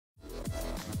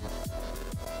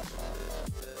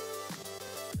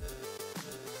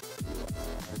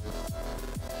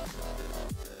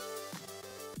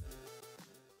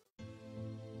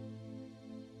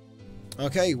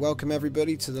Okay, welcome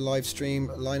everybody to the live stream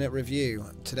lineup review.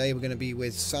 Today we're going to be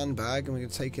with Sandbag and we're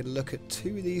going to take a look at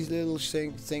two of these little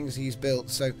things he's built.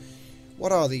 So,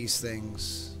 what are these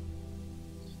things?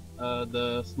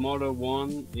 The smaller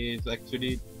one is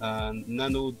actually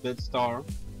Nano Death Star,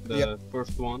 the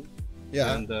first one.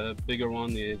 Yeah. And the bigger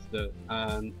one is the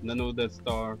Nano Death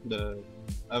Star, the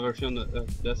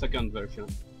second version.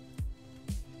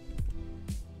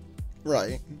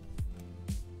 Right.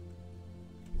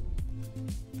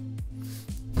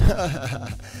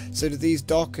 So do these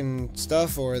dock and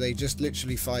stuff, or are they just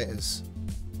literally fighters?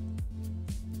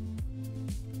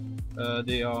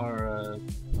 They are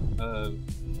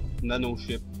nano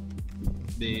ship.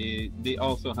 They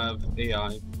also have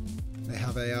AI. They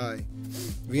have AI.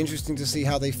 It'll be interesting to see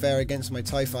how they fare against my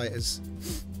TIE fighters.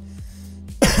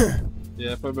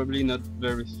 Yeah, probably not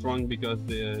very strong because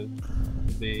they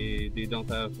don't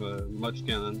have much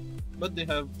cannon, but they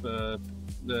have the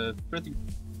pretty.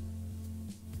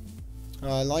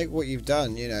 I like what you've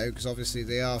done, you know, because obviously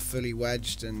they are fully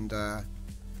wedged and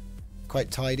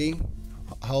quite tidy,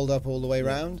 hold up all the way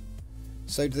around.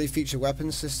 So do they feature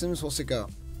weapon systems? What's it got?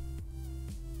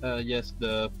 Yes,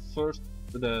 the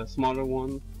smaller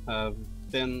one have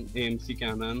 10 AMC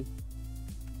cannon,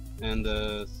 and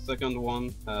the second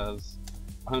one has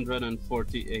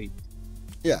 148.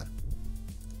 Yeah.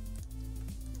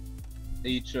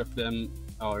 Each of them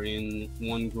are in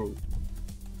one group.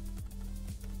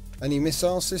 Any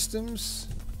missile systems?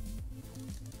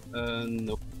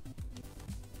 No.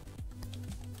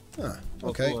 Ah,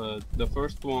 okay. Also, the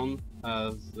first one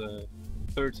has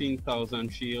 13,000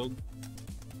 shield,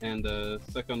 and the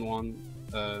second one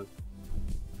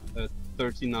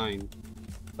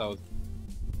 39,000.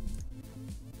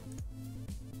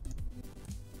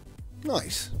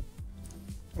 Nice.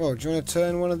 Well, do you want to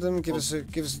turn one of them? Give us a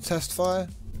test fire.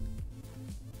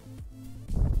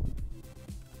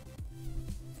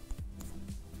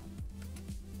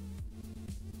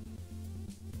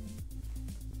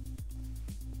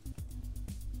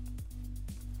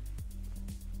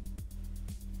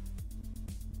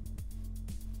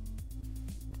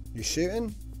 You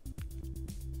shooting?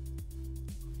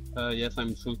 Yes,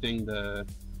 I'm shooting the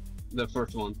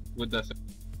first one with the.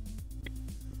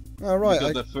 All right.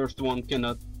 Because the first one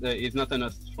cannot. It's not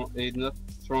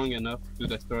strong enough to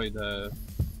destroy the.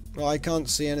 Well, I can't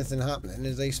see anything happening.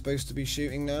 Are they supposed to be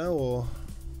shooting now, or?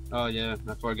 Oh yeah,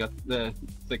 I forgot. The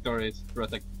sector is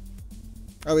protected.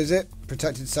 Oh, is it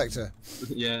protected sector?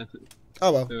 Yeah.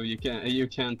 Oh well. So you can't.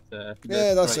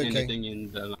 Yeah, that's okay. Anything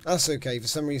in the. That's okay. For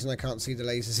some reason, I can't see the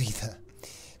lasers either.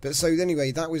 But so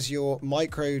anyway, that was your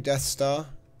micro Death Star,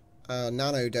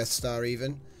 nano Death Star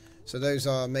even. So those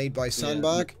are made by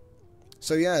Sandbag. Yeah.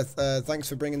 So yeah, thanks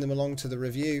for bringing them along to the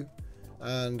review,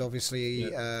 and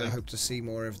obviously I hope to see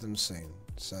more of them soon.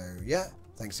 So yeah,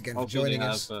 thanks again for joining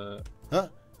us. Huh?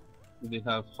 They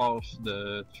have half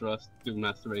the thrust to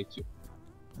macerate you.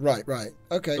 Right,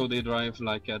 okay. So they drive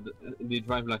like a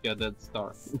Dead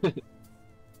Star.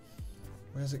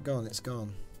 Where's it gone? It's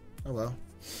gone. Oh well.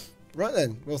 Right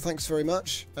then. Well, thanks very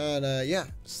much, and yeah,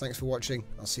 thanks for watching.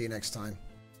 I'll see you next time.